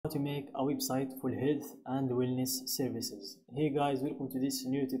To make a website for health and wellness services. Hey guys, welcome to this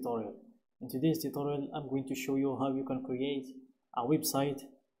new tutorial. In today's tutorial I'm going to show you how you can create a website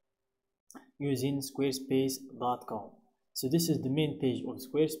using squarespace.com. So this is the main page of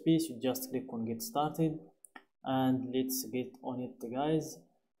Squarespace. You just click on get started and let's get on it, guys.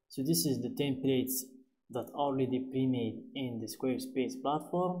 So this is the templates that are already pre-made in the Squarespace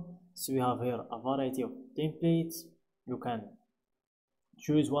platform. So we have here a variety of templates. You can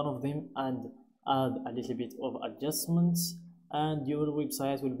choose one of them and add a little bit of adjustments and your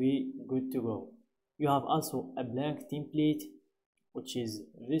website will be good to go. You have also a blank template, which is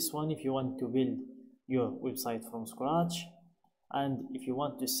this one if you want to build your website from scratch, and if you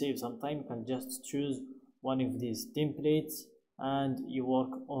want to save some time you can just choose one of these templates and you work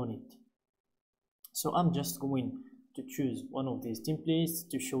on it. So I'm just going to choose one of these templates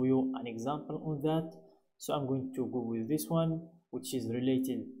to show you an example on that. So I'm going to go with this one, which is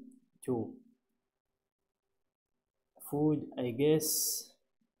related to food. I guess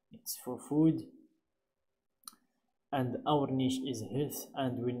it's for food, and our niche is health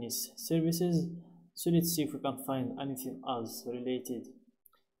and wellness services. So let's see if we can find anything else related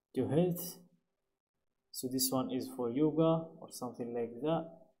to health. So this one is for yoga or something like that.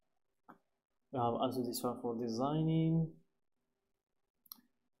 We have also this one for designing.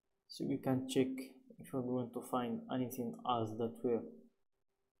 So we can check if we're going to find anything else that will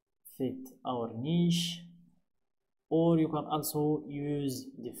fit our niche, or you can also use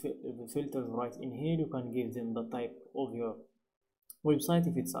the filters right in here. You can give them the type of your website,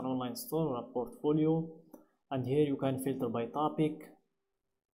 if it's an online store or a portfolio, and here you can filter by topic.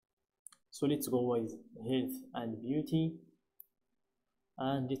 So let's go with health and beauty,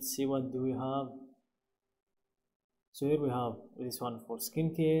 and let's see what do we have. So here we have this one for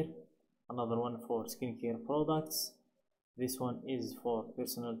skincare, another one for skincare products, this one is for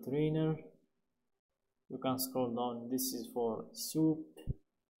personal trainer. You can scroll down, this is for soup,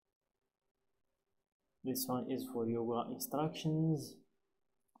 this one is for yoga instructions,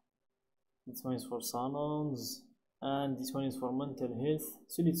 this one is for salons, and this one is for mental health.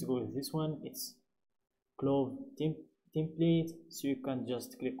 So let's go with this one. It's clove template. So you can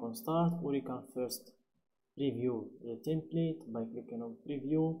just click on start, or you can first preview the template by clicking on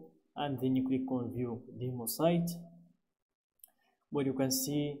preview, and then you click on view demo site, where you can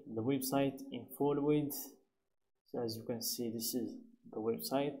see the website in full width. So as you can see, this is the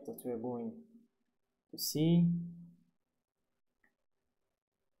website that we are going to see.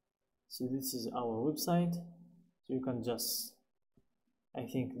 So this is our website. So you can just, I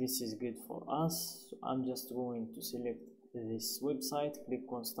think this is good for us. So I'm just going to select this website, click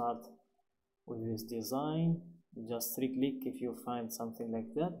on start with this design, just click if you find something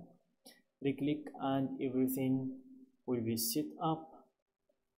like that. Click and everything will be set up.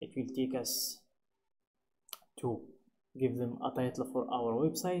 It will take us to give them a title for our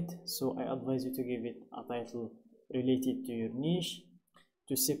website. So I advise you to give it a title related to your niche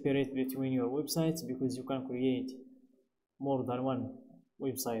to separate between your websites, because you can create more than one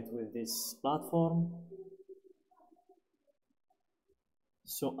website with this platform.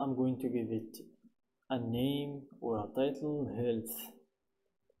 So I'm going to give it a name or a title, health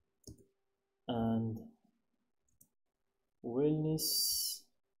and wellness,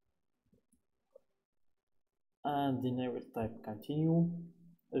 and then I will type continue.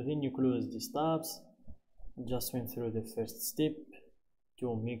 Then you close these tabs. Just went through the first step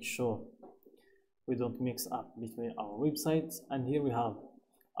to make sure we don't mix up between our websites, and here we have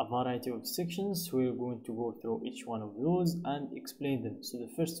a variety of sections. We're going to go through each one of those and explain them. So the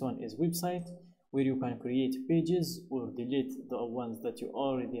first one is website, where you can create pages or delete the ones that you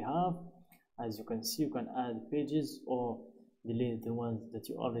already have. As you can see, you can add pages or delete the ones that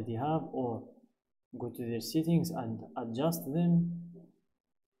you already have, or go to their settings and adjust them.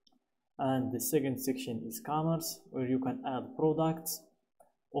 And the second section is Ecommerce, where you can add products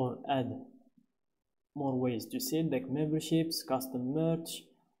or add more ways to sell, like memberships, custom merch,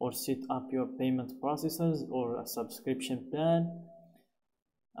 or set up your payment processors or a subscription plan,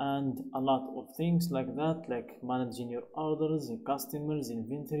 and a lot of things like that, like managing your orders, customers,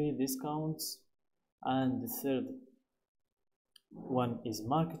 inventory, discounts. And the third one is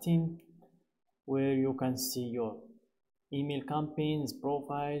marketing, where you can see your email campaigns,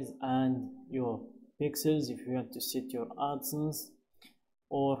 profiles, and your pixels if you want to set your AdSense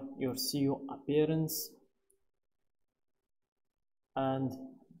or your SEO appearance. And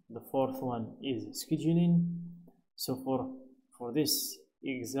the fourth one is scheduling. So for this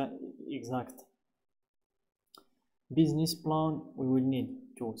exact business plan, we will need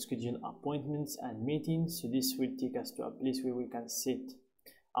to schedule appointments and meetings. So this will take us to a place where we can set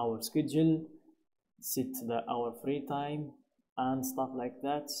our schedule, set our free time and stuff like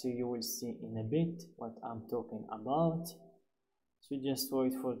that. So you will see in a bit what I'm talking about. So just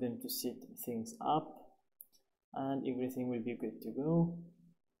wait for them to set things up and everything will be good to go.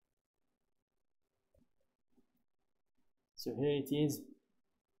 So here it is.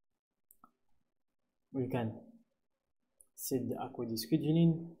 We can set the equity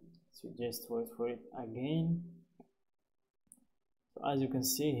scheduling. So just wait for it again. So as you can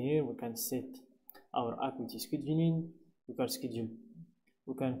see here, we can set our equity scheduling.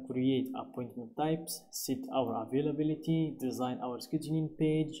 We can create appointment types, set our availability, design our scheduling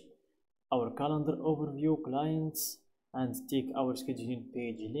page, our calendar overview, clients, and take our scheduling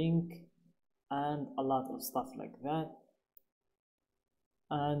page link, and a lot of stuff like that.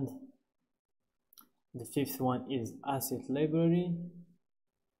 And the fifth one is asset library.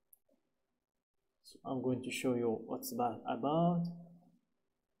 So I'm going to show you what's that about.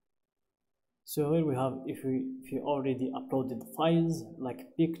 So here we have, if you already uploaded files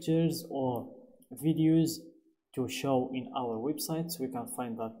like pictures or videos to show in our websites, we can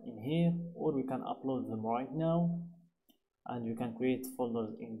find that in here, or we can upload them right now and we can create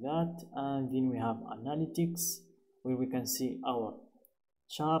folders in that. And then we have analytics, where we can see our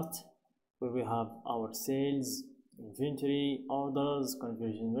chart, where we have our sales, inventory, orders,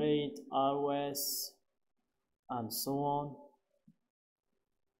 conversion rate, ROS, and so on.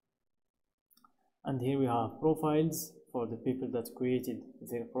 And here we have profiles for the people that created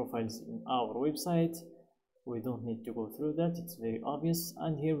their profiles in our website. We don't need to go through that, it's very obvious.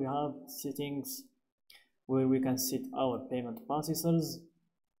 And here we have settings, where we can set our payment processors.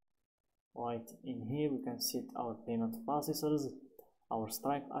 Right in here we can set our payment processors, our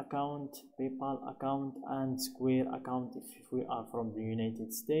Stripe account, PayPal account, and Square account if we are from the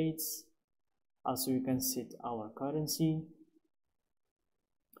United States. Also, you can set our currency.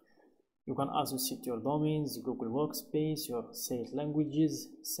 You can also set your domains, Google Workspace, your site languages,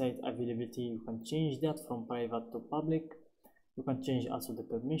 site availability. You can change that from private to public. You can change also the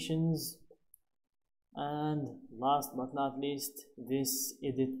permissions. And last but not least, this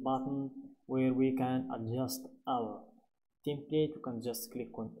edit button, where we can adjust our template. You can just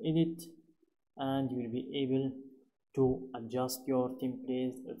click on edit and you will be able to adjust your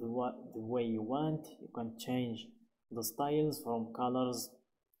template the way you want. You can change the styles from colors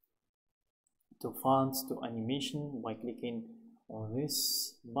to fonts to animation by clicking on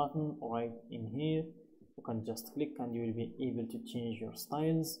this button right in here. You can just click and you will be able to change your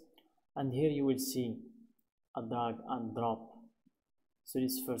styles. And here you will see a drag and drop. So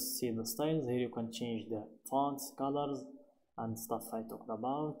let's first see the styles. Here you can change the fonts, colors, and stuff I talked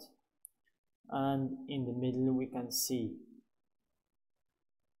about. And in the middle we can see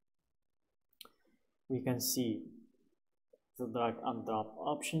the drag and drop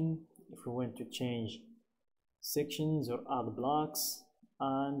option if we want to change sections or add blocks.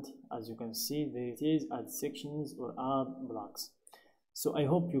 And as you can see, there it is, add sections or add blocks. So I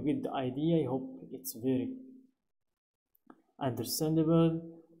hope you get the idea. I hope it's very understandable.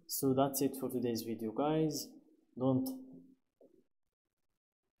 So that's it for today's video, guys.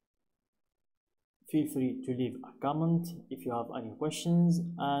 Feel free to leave a comment if you have any questions,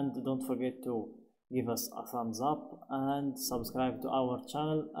 and don't forget to give us a thumbs up and subscribe to our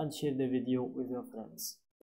channel and share the video with your friends.